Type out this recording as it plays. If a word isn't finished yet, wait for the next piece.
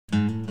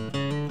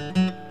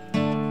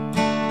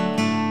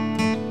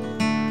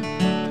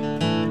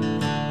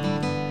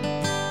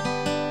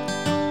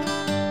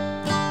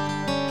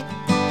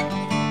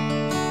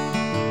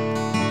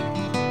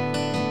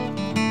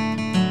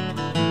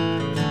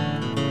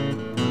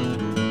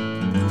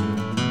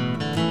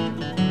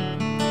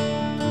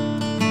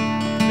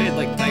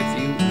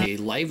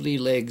Lively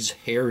Legz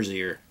Hare's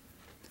Ear.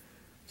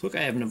 The hook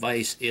I have in the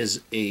vise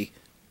is a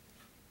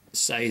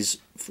size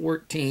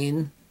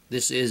 14.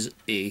 This is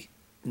a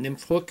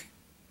nymph hook.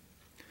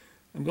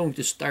 I'm going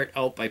to start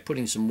out by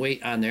putting some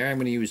weight on there. I'm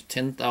going to use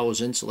 10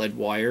 thousandths lead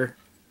wire.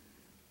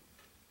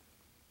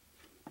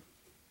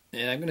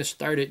 And I'm going to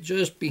start it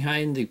just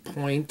behind the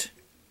point,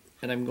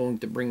 and I'm going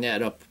to bring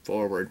that up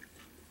forward.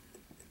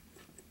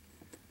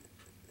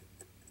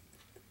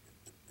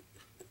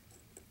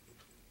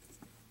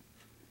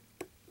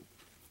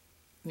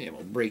 And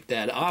we'll break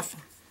that off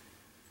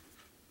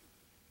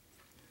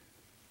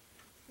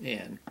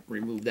and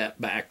remove that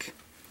back.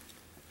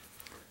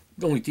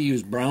 I'm going to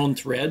use brown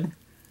thread.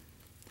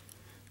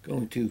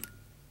 Going to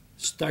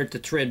start the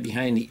thread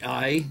behind the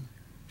eye,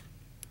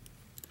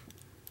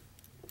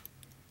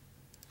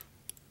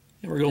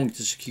 and we're going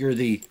to secure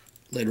the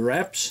lead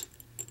wraps.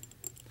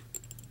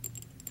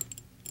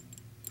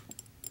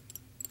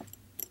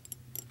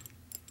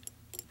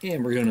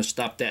 And we're going to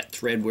stop that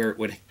thread where it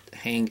would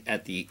hang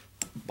at the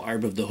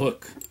barb of the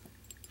hook.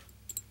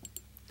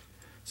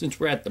 Since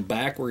we're at the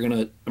back,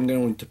 I'm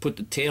going to put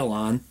the tail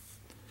on.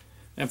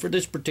 And for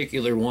this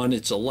particular one,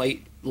 it's a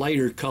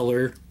lighter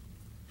color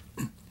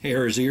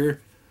hare's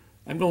ear.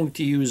 I'm going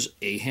to use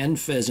a hen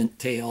pheasant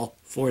tail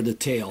for the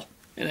tail.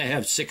 And I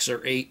have 6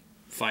 or 8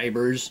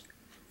 fibers.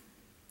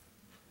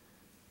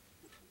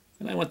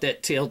 And I want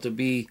that tail to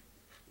be,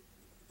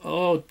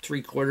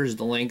 3/4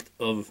 the length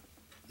of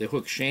the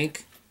hook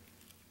shank.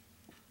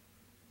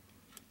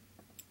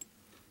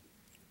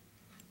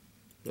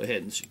 Go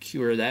ahead and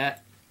secure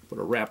that. Put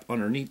a wrap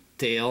underneath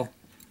the tail.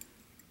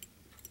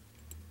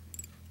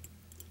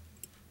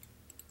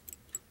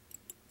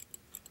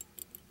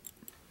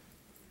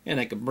 And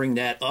I can bring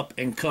that up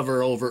and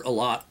cover over a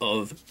lot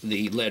of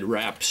the lead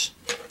wraps.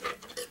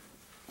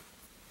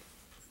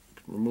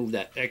 Remove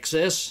that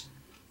excess.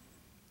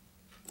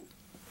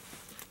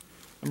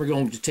 And we're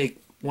going to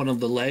take one of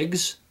the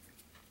legs.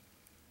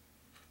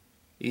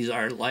 These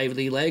are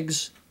Lively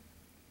Legz.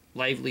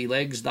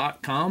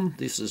 LivelyLegz.com.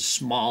 This is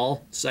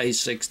small, size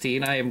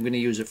 16. I am going to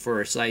use it for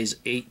a size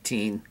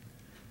 18.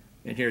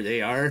 And here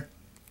they are.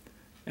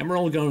 And we're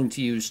only going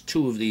to use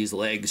 2 of these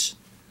legs.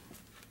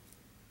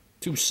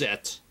 2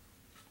 sets.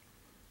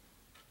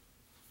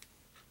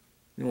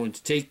 We're going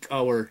to take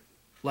our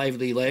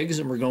Lively Legz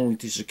and we're going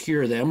to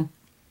secure them.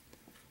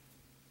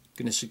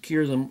 Going to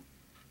secure them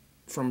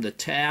from the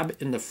tab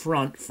in the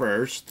front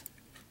first.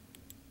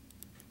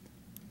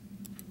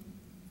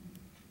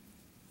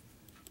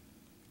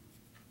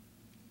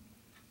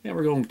 And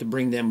we're going to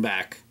bring them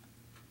back.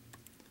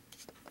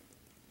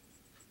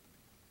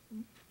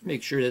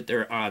 Make sure that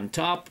they're on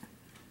top.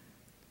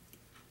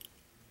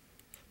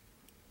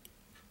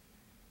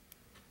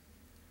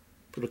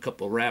 Put a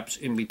couple wraps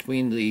in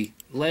between the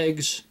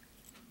legs.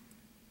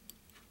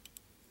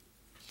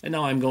 And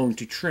now I'm going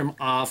to trim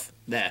off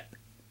that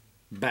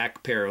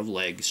back pair of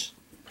legs.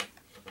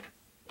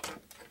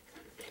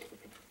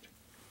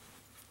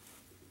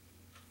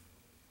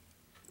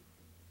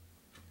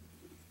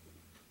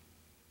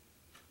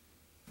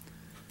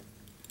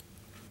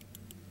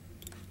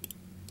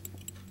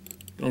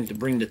 Going to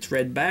bring the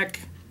thread back.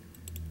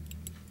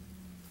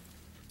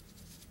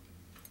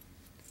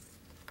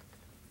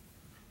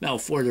 Now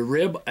for the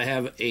rib, I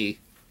have a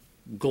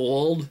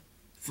gold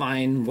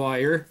fine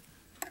wire.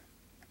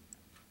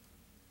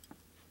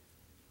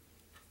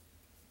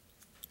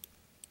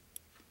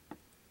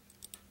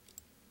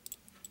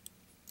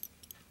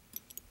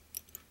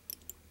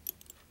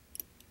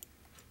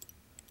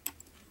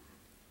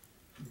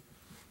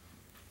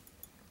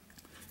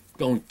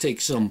 Going to take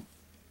some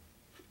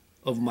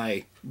of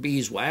my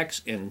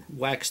beeswax and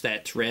wax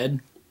that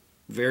thread.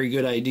 Very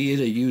good idea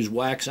to use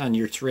wax on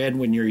your thread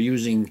when you're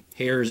using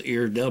hare's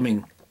ear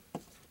dubbing.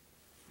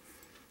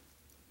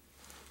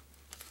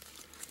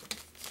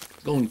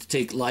 Going to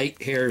take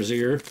light hare's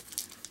ear.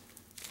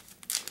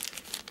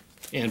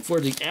 And for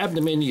the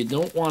abdomen, you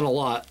don't want a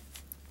lot.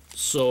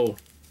 So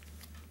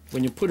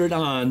when you put it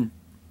on,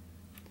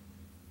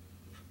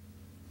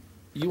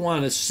 you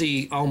want to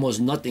see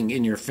almost nothing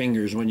in your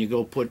fingers when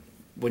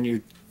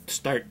you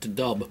start to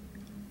dub.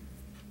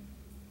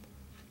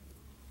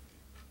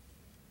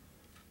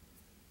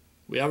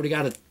 We already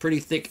got a pretty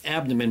thick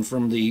abdomen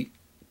from the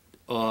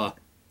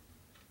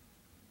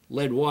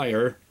lead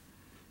wire.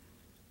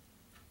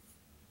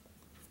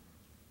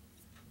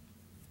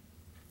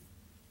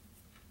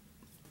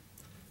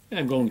 And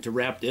I'm going to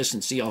wrap this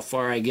and see how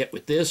far I get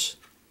with this.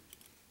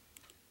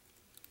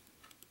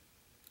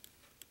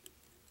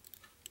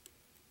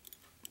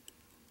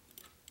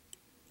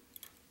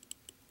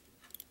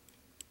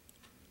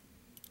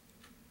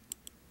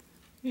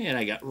 And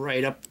I got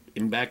right up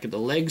in back of the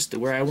legs to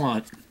where I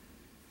want.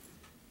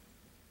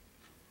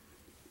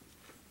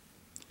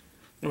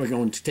 Now we're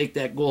going to take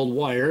that gold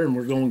wire and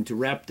we're going to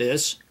wrap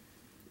this.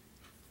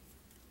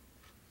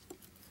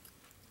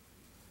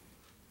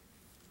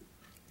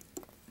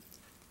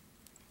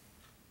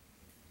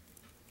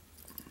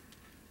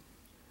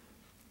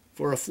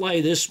 For a fly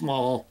this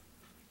small,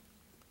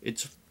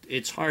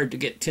 it's hard to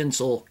get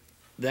tinsel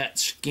that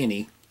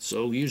skinny.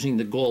 So using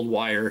the gold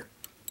wire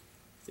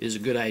is a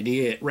good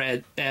idea.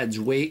 It adds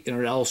weight, and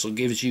it also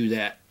gives you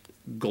that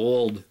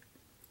gold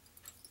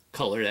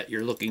color that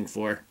you're looking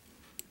for.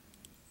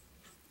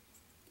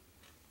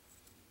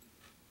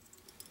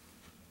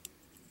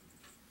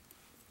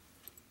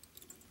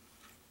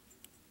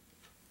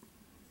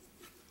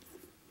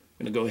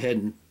 I'm going to go ahead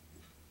and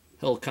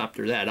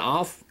helicopter that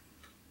off.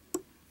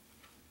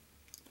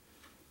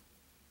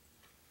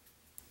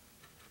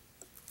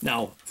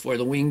 Now, for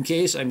the wing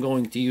case, I'm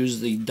going to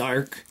use the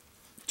dark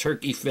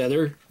turkey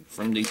feather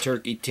from the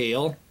turkey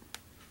tail.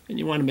 And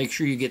you want to make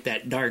sure you get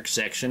that dark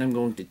section. I'm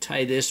going to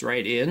tie this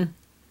right in.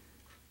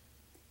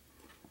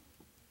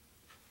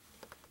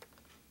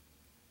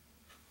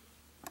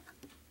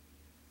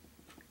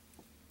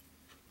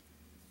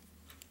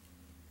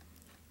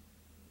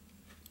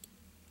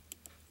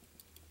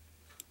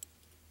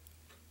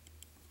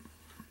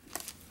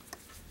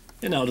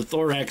 And now the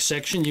thorax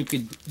section, you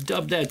could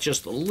dub that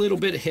just a little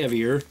bit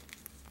heavier.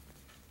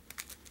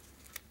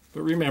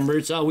 But remember,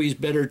 it's always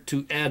better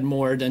to add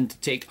more than to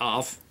take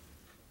off.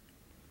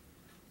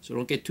 So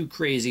don't get too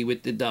crazy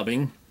with the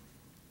dubbing.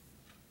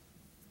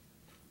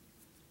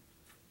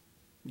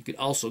 You could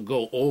also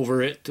go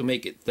over it to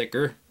make it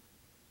thicker.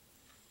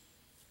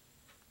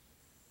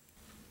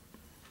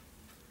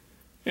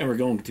 And we're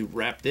going to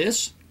wrap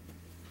this.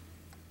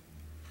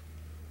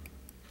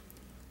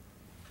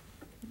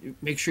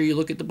 Make sure you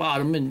look at the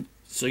bottom, and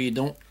so you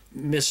don't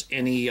miss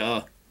any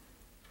on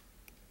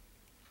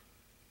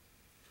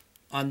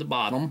the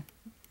bottom.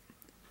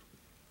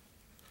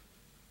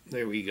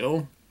 There we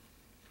go.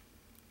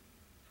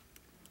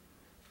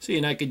 See,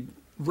 and I could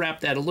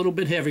wrap that a little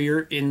bit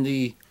heavier in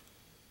the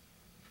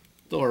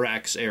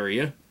thorax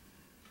area. I'm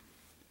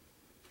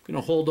going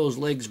to hold those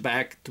legs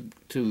back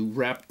to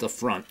wrap the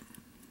front.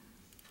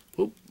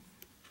 Oop.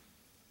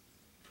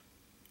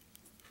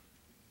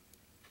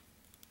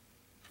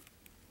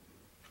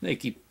 They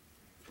keep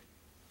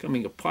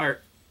coming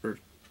apart or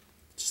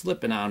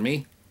slipping on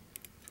me.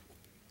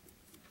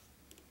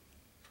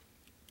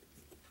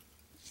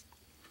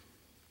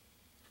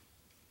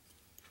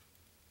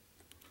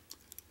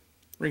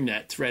 Bring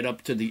that thread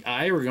up to the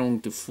eye. We're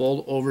going to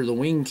fold over the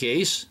wing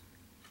case.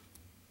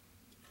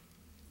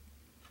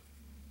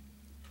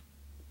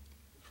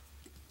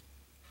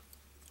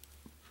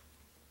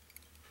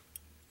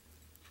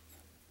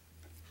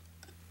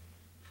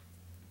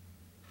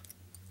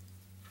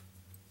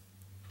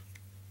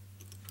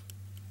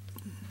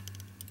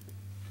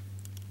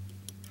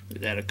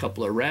 Add a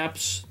couple of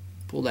wraps,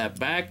 pull that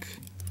back,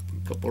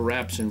 a couple of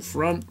wraps in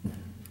front,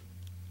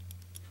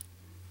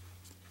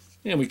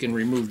 and we can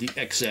remove the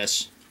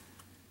excess.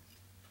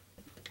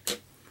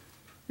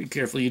 Be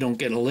careful you don't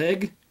get a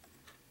leg.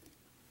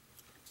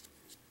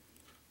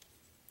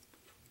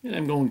 And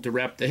I'm going to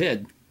wrap the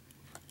head.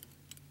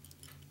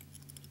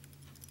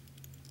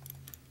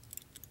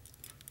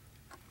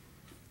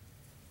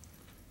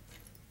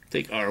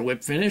 Take our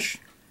whip finish.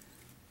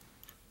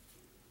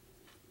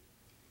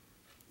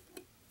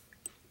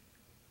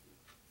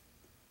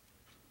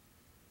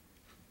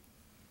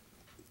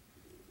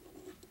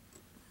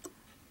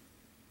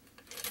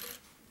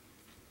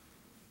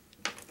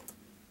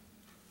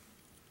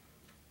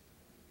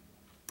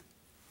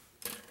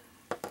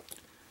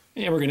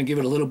 And we're going to give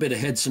it a little bit of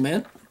head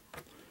cement.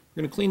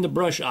 We're going to clean the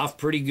brush off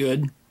pretty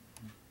good.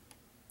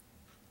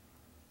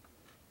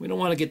 We don't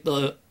want to get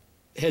the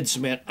head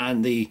cement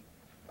on the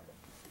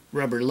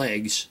rubber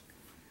legs.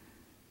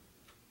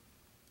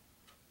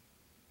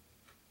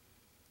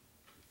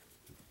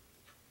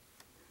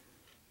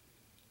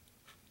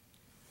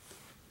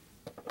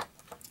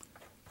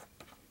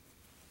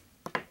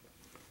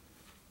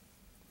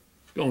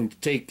 Going to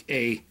take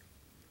a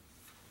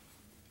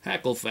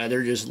hackle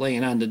feather just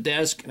laying on the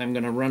desk, and I'm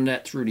going to run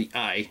that through the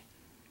eye.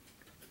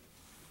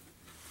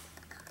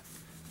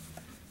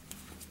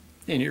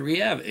 And here we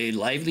have a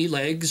lively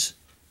Legz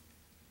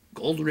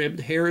gold-ribbed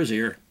hare's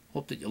ear.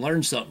 Hope that you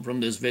learned something from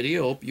this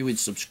video. Hope you would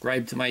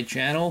subscribe to my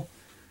channel.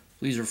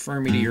 Please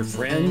refer me to your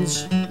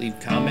friends. Leave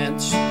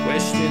comments,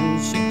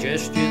 questions,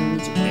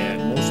 suggestions,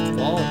 and most of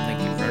all, thank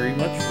you very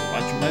much for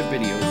watching my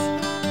videos.